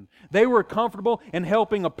person. They were comfortable in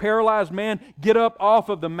helping a paralyzed man get up off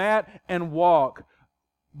of the mat and walk,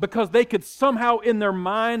 because they could somehow in their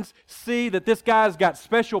minds see that this guy's got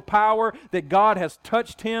special power, that God has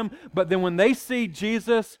touched him. But then when they see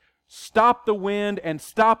Jesus stop the wind and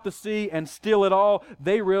stop the sea and still it all,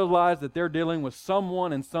 they realize that they're dealing with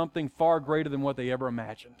someone and something far greater than what they ever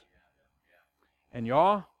imagined. And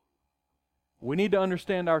y'all, we need to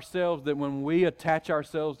understand ourselves that when we attach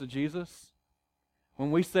ourselves to Jesus,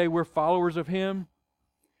 when we say we're followers of Him,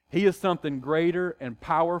 He is something greater and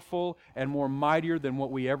powerful and more mightier than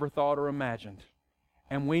what we ever thought or imagined.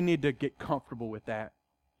 And we need to get comfortable with that.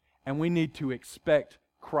 And we need to expect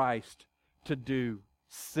Christ to do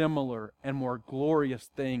similar and more glorious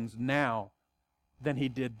things now than He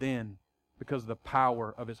did then, because of the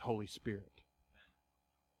power of His Holy Spirit.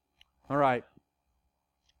 All right.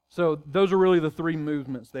 So those are really the three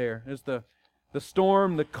movements there. It's the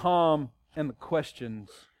storm, the calm, and the questions.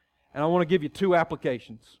 And I want to give you two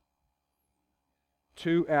applications.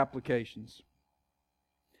 Two applications.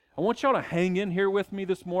 I want y'all to hang in here with me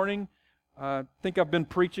this morning. I think I've been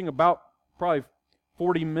preaching about probably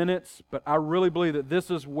 40 minutes, but I really believe that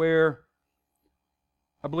this is where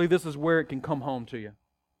it can come home to you.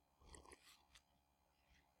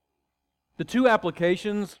 The two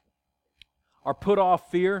applications are put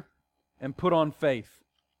off fear and put on faith.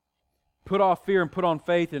 Put off fear and put on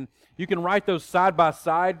faith. And you can write those side by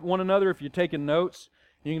side one another if you're taking notes.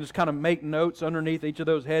 You can just kind of make notes underneath each of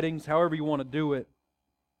those headings, however you want to do it.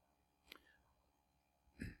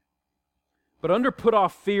 But under put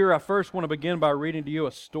off fear, I first want to begin by reading to you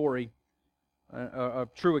a story, a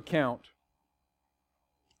true account.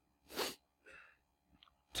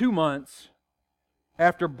 2 months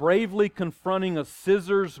after bravely confronting a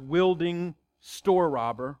scissors-wielding store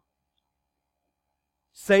robber,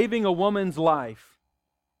 saving a woman's life,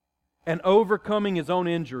 and overcoming his own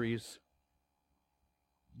injuries,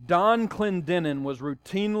 Don Clendenin was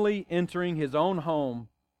routinely entering his own home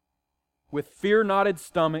with fear-knotted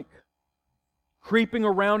stomach, creeping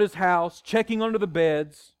around his house, checking under the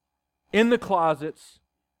beds, in the closets,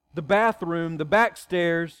 the bathroom, the back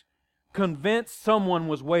stairs, convinced someone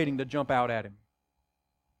was waiting to jump out at him.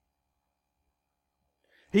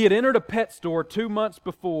 He had entered a pet store 2 months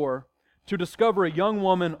before to discover a young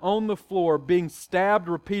woman on the floor being stabbed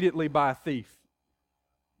repeatedly by a thief.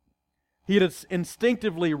 He had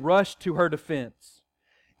instinctively rushed to her defense.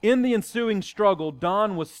 In the ensuing struggle,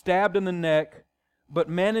 Don was stabbed in the neck, but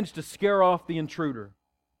managed to scare off the intruder.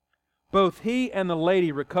 Both he and the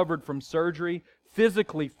lady recovered from surgery,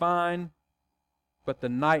 physically fine, but the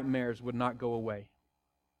nightmares would not go away.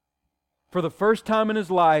 For the first time in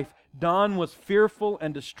his life, Don was fearful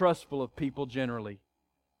and distrustful of people generally.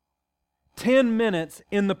 10 minutes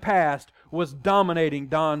in the past was dominating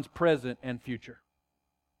Don's present and future.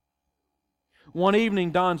 One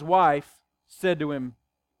evening, Don's wife said to him,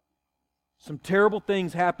 "Some terrible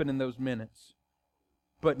things happened in those minutes,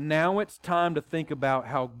 but now it's time to think about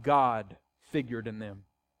how God figured in them."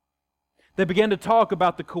 They began to talk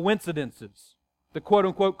about the coincidences, the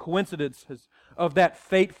quote-unquote coincidences of that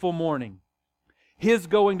fateful morning. His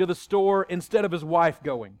going to the store instead of his wife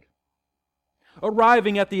going.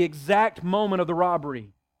 Arriving at the exact moment of the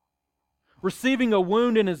robbery. Receiving a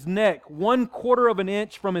wound in his neck 1/4 of an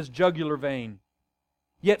inch from his jugular vein,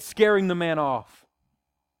 yet scaring the man off.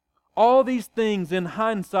 All these things in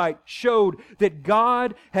hindsight showed that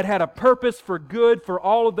God had had a purpose for good for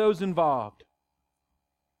all of those involved.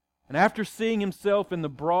 And after seeing himself in the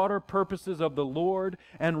broader purposes of the Lord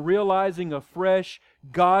and realizing afresh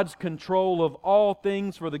God's control of all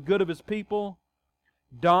things for the good of His people,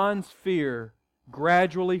 Don's fear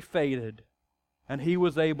gradually faded, and he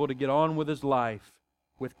was able to get on with his life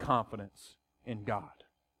with confidence in God.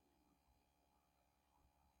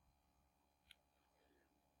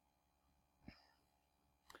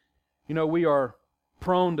 You know, we are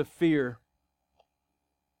prone to fear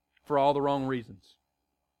for all the wrong reasons.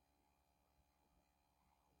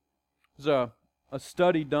 There's a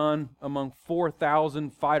study done among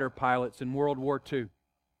 4,000 fighter pilots in World War II.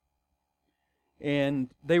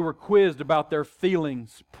 And they were quizzed about their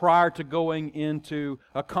feelings prior to going into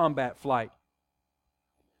a combat flight.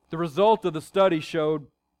 The result of the study showed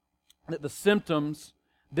that the symptoms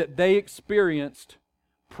that they experienced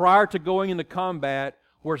prior to going into combat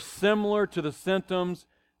were similar to the symptoms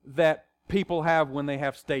that people have when they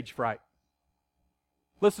have stage fright.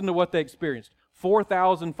 Listen to what they experienced.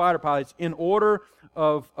 4,000 fighter pilots in order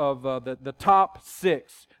of the top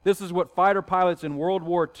 6. This is what fighter pilots in World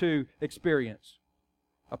War II experienced.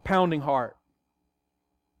 A pounding heart,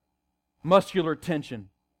 muscular tension,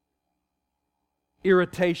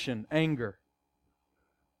 irritation, anger,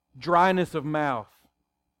 dryness of mouth,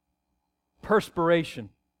 perspiration,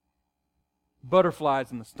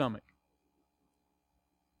 butterflies in the stomach.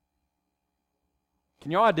 Can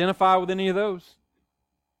y'all identify with any of those?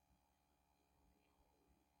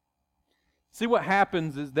 See, what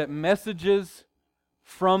happens is that messages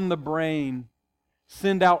from the brain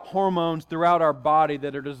send out hormones throughout our body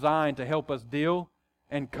that are designed to help us deal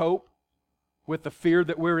and cope with the fear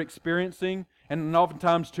that we're experiencing, and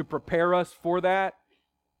oftentimes to prepare us for that.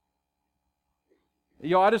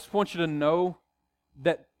 I just want you to know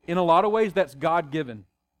that in a lot of ways that's God-given.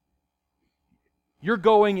 You're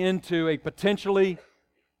going into a potentially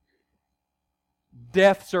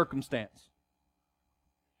death circumstance.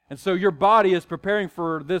 And so your body is preparing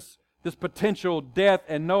for this potential death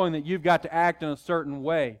and knowing that you've got to act in a certain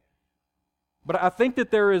way. But I think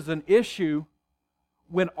that there is an issue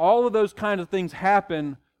when all of those kinds of things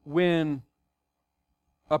happen when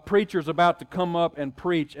a preacher's about to come up and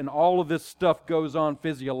preach and all of this stuff goes on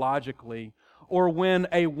physiologically, or when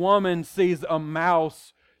a woman sees a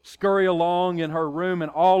mouse scurry along in her room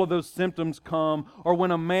and all of those symptoms come, or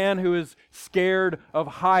when a man who is scared of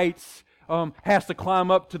heights has to climb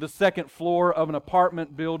up to the second floor of an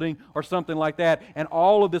apartment building or something like that, and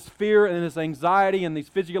all of this fear and this anxiety and these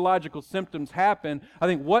physiological symptoms happen, I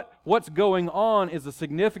think what's going on is a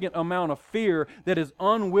significant amount of fear that is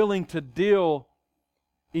unwilling to deal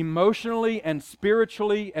emotionally and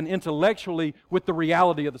spiritually and intellectually with the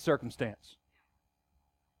reality of the circumstance.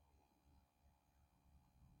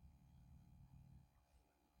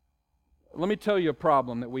 Let me tell you a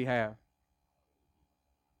problem that we have.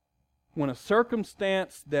 When a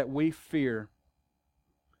circumstance that we fear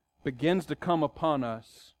begins to come upon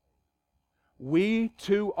us, we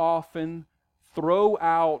too often throw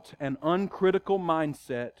out an uncritical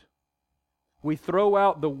mindset. We throw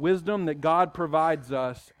out the wisdom that God provides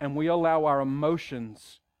us, and we allow our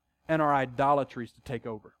emotions and our idolatries to take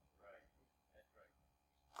over.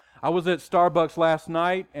 I was at Starbucks last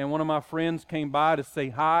night, and one of my friends came by to say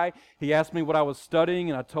hi. He asked me what I was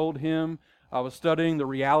studying, and I told him I was studying the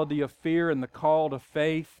reality of fear and the call to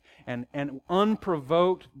faith. And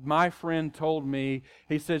unprovoked, my friend told me,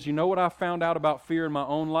 he says, you know what I found out about fear in my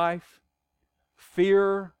own life?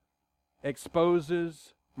 Fear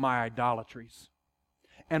exposes my idolatries.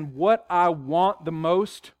 And what I want the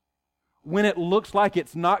most, when it looks like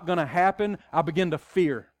it's not going to happen, I begin to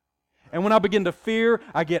fear. And when I begin to fear,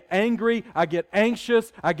 I get angry, I get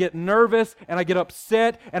anxious, I get nervous, and I get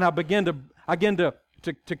upset, and I begin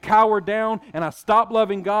to cower down, and I stop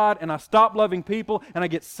loving God, and I stop loving people, and I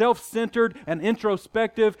get self-centered and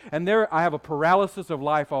introspective, and there I have a paralysis of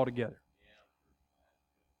life altogether.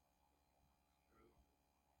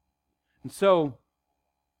 And so,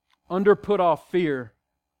 under put off fear,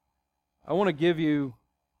 I want to give you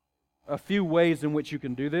a few ways in which you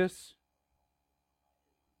can do this.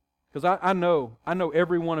 Because I know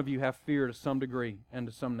every one of you have fear to some degree and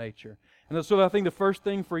to some nature. And so I think the first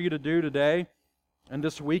thing for you to do today and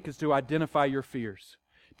this week is to identify your fears.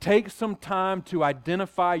 Take some time to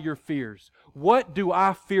identify your fears. What do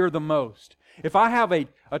I fear the most? If I have a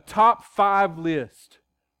top 5 list,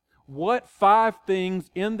 what 5 things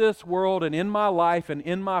in this world and in my life and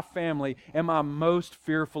in my family am I most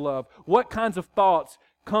fearful of? What kinds of thoughts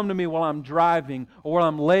come to me while I'm driving or while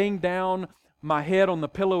I'm laying down my head on the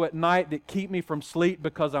pillow at night that keep me from sleep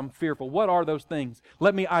because I'm fearful? What are those things?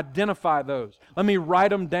 Let me identify those. Let me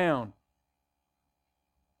write them down.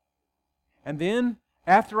 And then,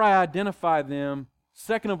 after I identify them,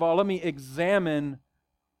 second of all, let me examine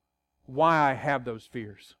why I have those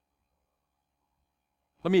fears.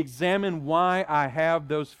 Let me examine why I have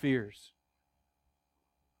those fears.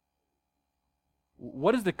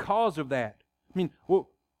 What is the cause of that? I mean, well,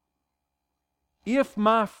 if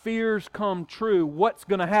my fears come true, what's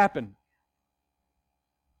going to happen?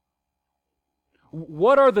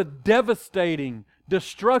 What are the devastating,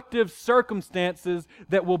 destructive circumstances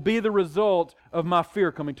that will be the result of my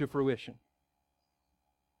fear coming to fruition?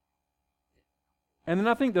 And then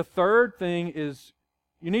I think the third thing is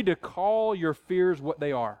you need to call your fears what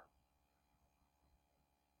they are.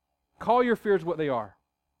 Call your fears what they are.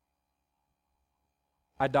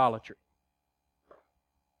 Idolatry.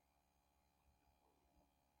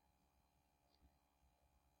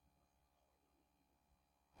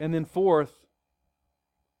 And then fourth,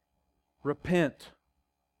 repent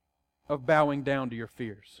of bowing down to your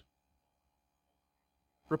fears.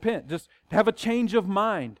 Repent. Just have a change of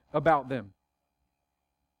mind about them.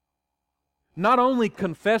 Not only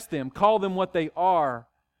confess them, call them what they are,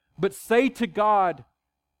 but say to God,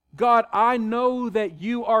 God, I know that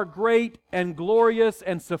you are great and glorious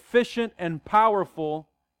and sufficient and powerful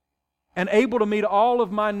and able to meet all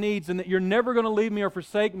of my needs, and that you're never going to leave me or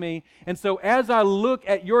forsake me. And so as I look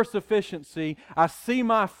at your sufficiency, I see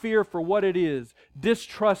my fear for what it is: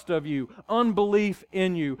 distrust of you, unbelief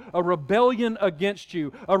in you, a rebellion against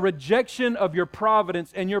you, a rejection of your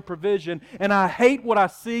providence and your provision. And I hate what I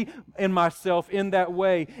see in myself in that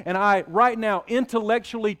way. And I, right now,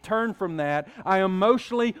 intellectually turn from that. I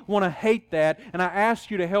emotionally want to hate that. And I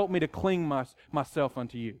ask you to help me to cling myself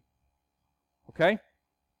unto you. Okay?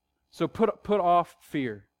 So put off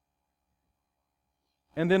fear.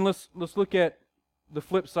 And then let's look at the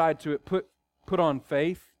flip side to it. Put on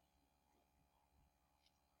faith.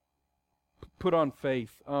 Put on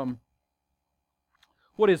faith.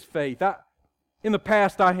 What is faith? In the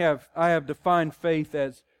past, I have defined faith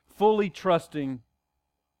as fully trusting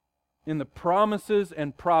in the promises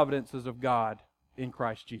and providences of God in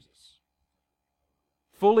Christ Jesus.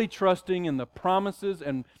 Fully trusting in the promises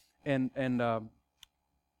and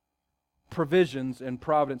provisions and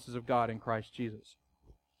providences of God in Christ Jesus.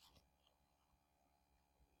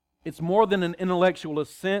 It's more than an intellectual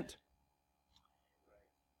assent.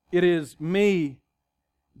 It is me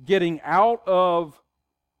getting out of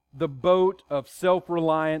the boat of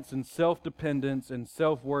self-reliance and self-dependence and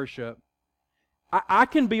self-worship, I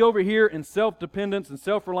can be over here in self-dependence and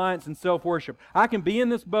self-reliance and self-worship. I can be in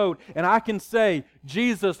this boat and I can say,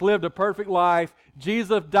 Jesus lived a perfect life.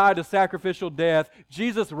 Jesus died a sacrificial death.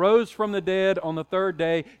 Jesus rose from the dead on the third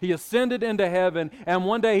day. He ascended into heaven, and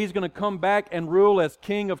one day He's going to come back and rule as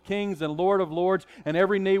King of kings and Lord of lords, and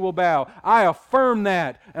every knee will bow. I affirm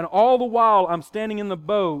that, and all the while I'm standing in the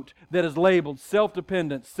boat that is labeled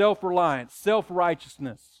self-dependence, self-reliance,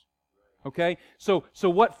 self-righteousness. Okay? So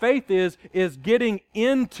what faith is getting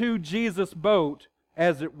into Jesus' boat,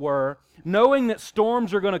 as it were, knowing that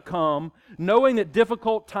storms are going to come, knowing that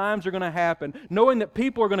difficult times are going to happen, knowing that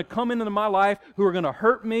people are going to come into my life who are going to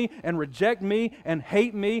hurt me and reject me and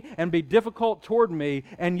hate me and be difficult toward me,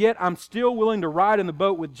 and yet I'm still willing to ride in the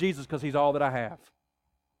boat with Jesus because He's all that I have.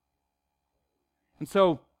 And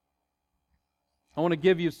so, I want to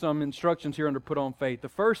give you some instructions here under Put On Faith. The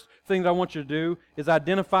first thing that I want you to do is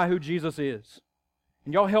identify who Jesus is.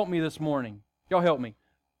 And y'all help me this morning. Y'all help me.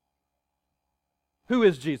 Who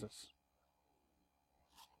is Jesus?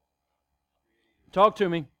 Talk to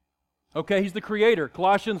me. Okay, He's the Creator.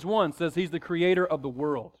 Colossians 1 says He's the Creator of the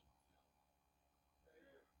world.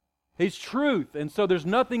 He's truth, and so there's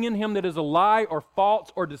nothing in Him that is a lie or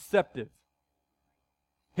false or deceptive.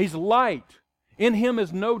 He's light. In Him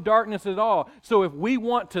is no darkness at all. So if we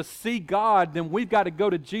want to see God, then we've got to go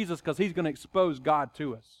to Jesus because He's going to expose God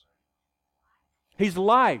to us. He's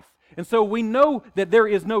life. And so we know that there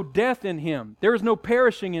is no death in Him. There is no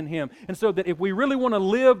perishing in Him. And so that if we really want to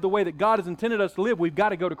live the way that God has intended us to live, we've got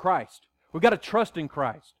to go to Christ. We've got to trust in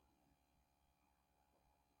Christ.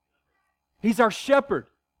 He's our shepherd.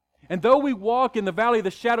 And though we walk in the valley of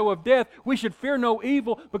the shadow of death, we should fear no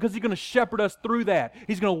evil because He's going to shepherd us through that.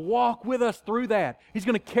 He's going to walk with us through that. He's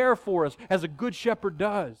going to care for us as a good shepherd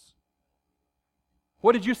does.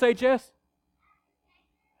 What did you say, Jess?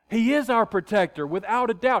 He is our protector, without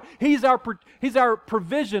a doubt. He's our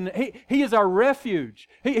provision. He is our refuge.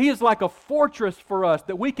 He is like a fortress for us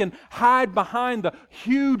that we can hide behind the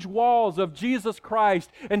huge walls of Jesus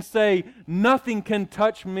Christ and say, nothing can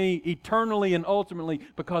touch me eternally and ultimately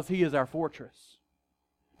because He is our fortress.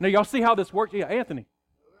 Now, y'all see how this works? Yeah, Anthony.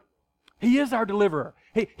 He is our deliverer.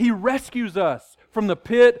 He rescues us from the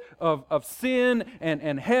pit of sin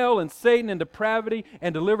and hell and Satan and depravity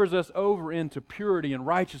and delivers us over into purity and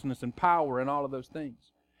righteousness and power and all of those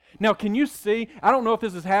things. Now, can you see, I don't know if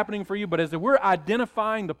this is happening for you, but as we're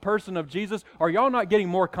identifying the person of Jesus, are y'all not getting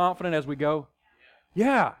more confident as we go?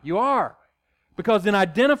 Yeah, you are. Because in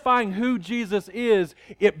identifying who Jesus is,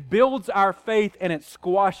 it builds our faith and it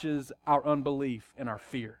squashes our unbelief and our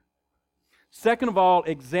fear. Second of all,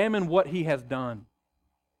 examine what He has done.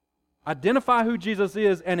 Identify who Jesus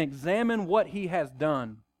is and examine what He has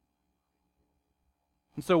done.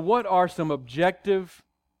 And so what are some objective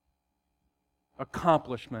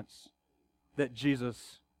accomplishments that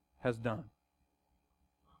Jesus has done?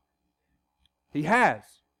 He has.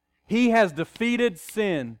 He has defeated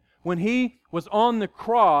sin. When He was on the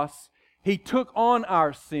cross, He took on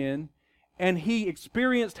our sin and He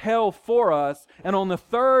experienced hell for us. And on the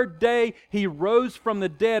third day, He rose from the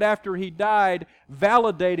dead after He died,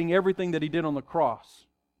 validating everything that He did on the cross.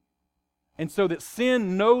 And so that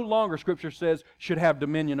sin no longer, Scripture says, should have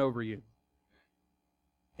dominion over you.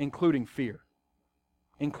 Including fear,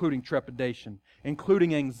 including trepidation,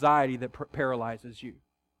 including anxiety that paralyzes you.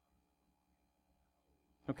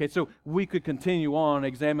 Okay, so we could continue on and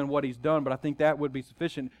examine what He's done, but I think that would be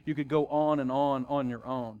sufficient. You could go on and on your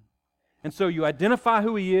own. And so you identify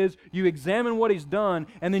who He is, you examine what He's done,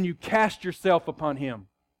 and then you cast yourself upon Him.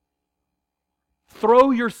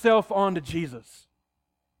 Throw yourself onto Jesus.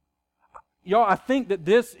 Y'all, I think that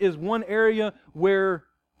this is one area where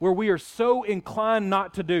we are so inclined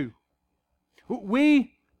not to do.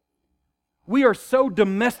 We are so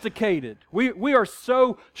domesticated. We are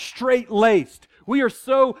so straight-laced. We are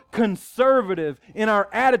so conservative in our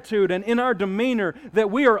attitude and in our demeanor that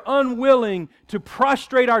we are unwilling to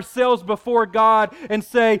prostrate ourselves before God and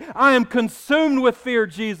say, I am consumed with fear,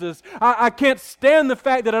 Jesus. I can't stand the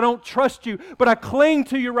fact that I don't trust You, but I cling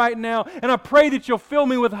to You right now, and I pray that You'll fill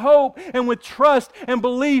me with hope and with trust and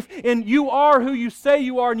belief in You are who You say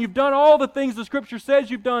You are, and You've done all the things the Scripture says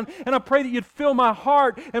You've done, and I pray that You'd fill my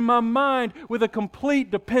heart and my mind with a complete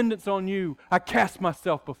dependence on You. I cast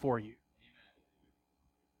myself before You.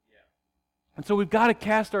 And so we've got to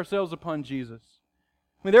cast ourselves upon Jesus.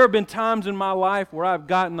 I mean, there have been times in my life where I've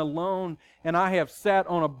gotten alone and I have sat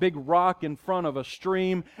on a big rock in front of a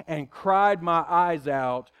stream and cried my eyes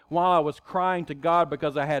out while I was crying to God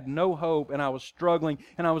because I had no hope and I was struggling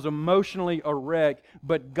and I was emotionally a wreck.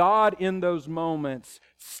 But God in those moments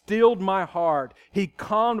stilled my heart. He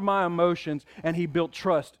calmed my emotions and He built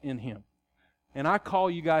trust in Him. And I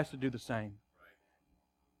call you guys to do the same.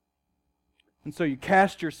 And so you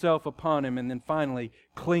cast yourself upon Him and then finally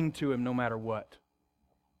cling to Him no matter what.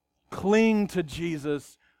 Cling to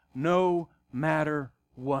Jesus no matter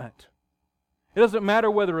what. It doesn't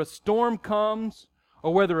matter whether a storm comes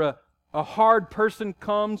or whether a hard person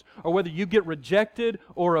comes or whether you get rejected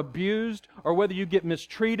or abused or whether you get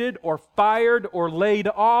mistreated or fired or laid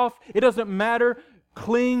off. It doesn't matter.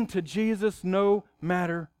 Cling to Jesus no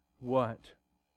matter what.